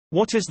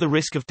What is the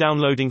risk of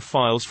downloading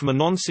files from a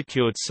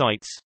non-secured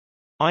sites?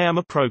 I am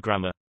a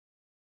programmer.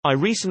 I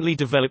recently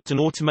developed an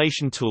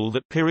automation tool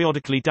that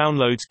periodically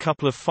downloads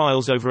couple of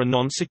files over a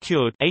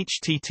non-secured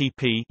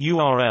HTTP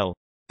URL.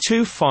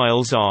 Two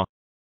files are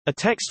a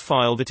text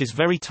file that is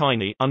very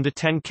tiny, under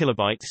 10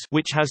 kilobytes,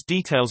 which has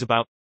details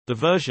about the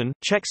version,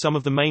 checksum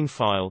of the main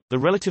file, the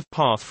relative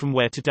path from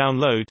where to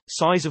download,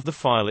 size of the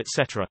file,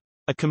 etc.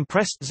 A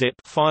compressed zip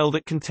file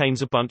that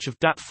contains a bunch of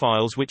DAT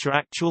files which are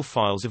actual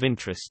files of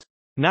interest.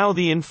 Now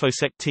the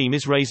InfoSec team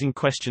is raising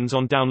questions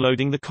on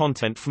downloading the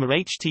content from a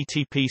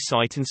HTTP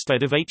site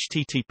instead of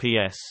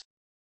HTTPS.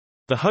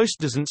 The host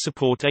doesn't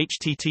support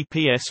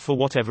HTTPS for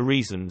whatever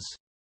reasons.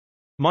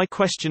 My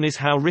question is,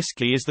 how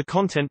risky is the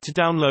content to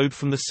download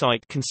from the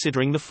site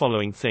considering the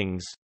following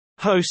things.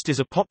 Host is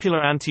a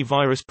popular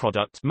antivirus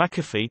product,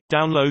 McAfee,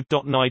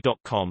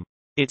 download.ni.com.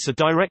 It's a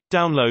direct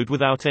download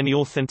without any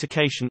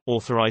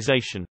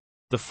authorization.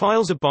 The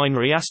files are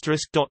binary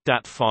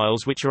 *.dat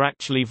files which are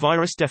actually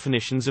virus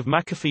definitions of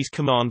McAfee's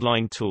command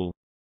line tool.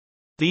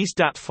 These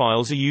DAT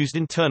files are used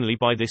internally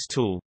by this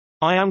tool.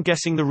 I am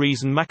guessing the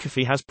reason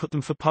McAfee has put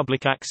them for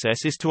public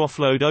access is to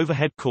offload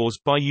overhead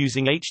caused by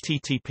using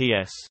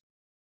HTTPS.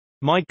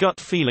 My gut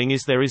feeling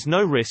is there is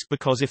no risk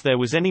because if there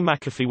was any,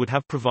 McAfee would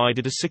have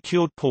provided a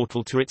secured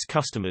portal to its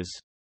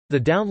customers. The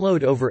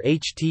download over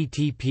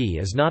HTTP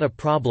is not a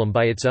problem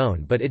by its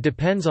own, but it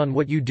depends on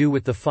what you do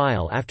with the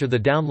file after the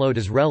download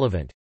is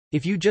relevant.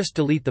 If you just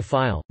delete the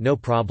file, no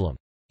problem.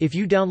 If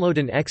you download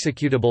an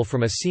executable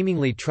from a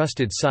seemingly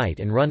trusted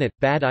site and run it,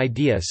 bad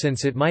idea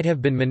since it might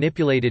have been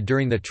manipulated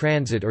during the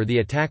transit or the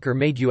attacker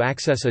made you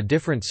access a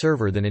different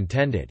server than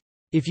intended.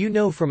 If you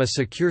know from a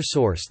secure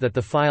source that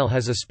the file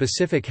has a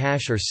specific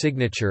hash or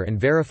signature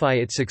and verify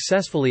it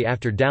successfully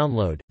after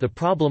download, the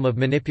problem of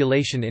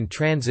manipulation in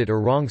transit or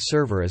wrong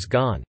server is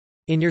gone.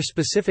 In your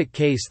specific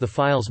case, the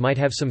files might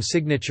have some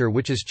signature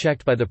which is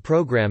checked by the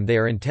program they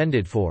are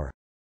intended for.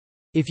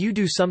 If you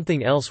do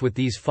something else with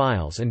these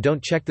files and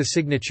don't check the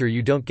signature,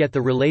 you don't get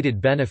the related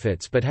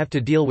benefits but have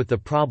to deal with the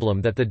problem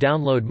that the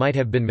download might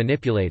have been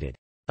manipulated.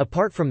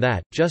 Apart from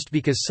that, just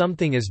because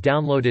something is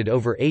downloaded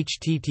over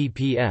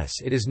HTTPS,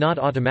 it is not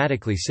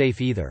automatically safe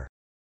either.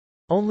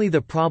 Only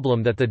the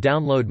problem that the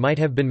download might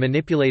have been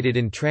manipulated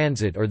in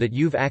transit or that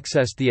you've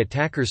accessed the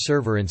attacker's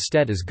server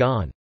instead is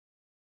gone.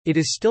 It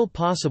is still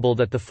possible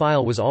that the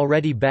file was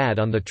already bad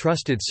on the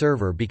trusted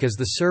server because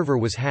the server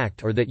was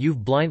hacked or that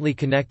you've blindly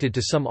connected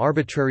to some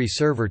arbitrary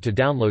server to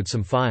download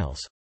some files.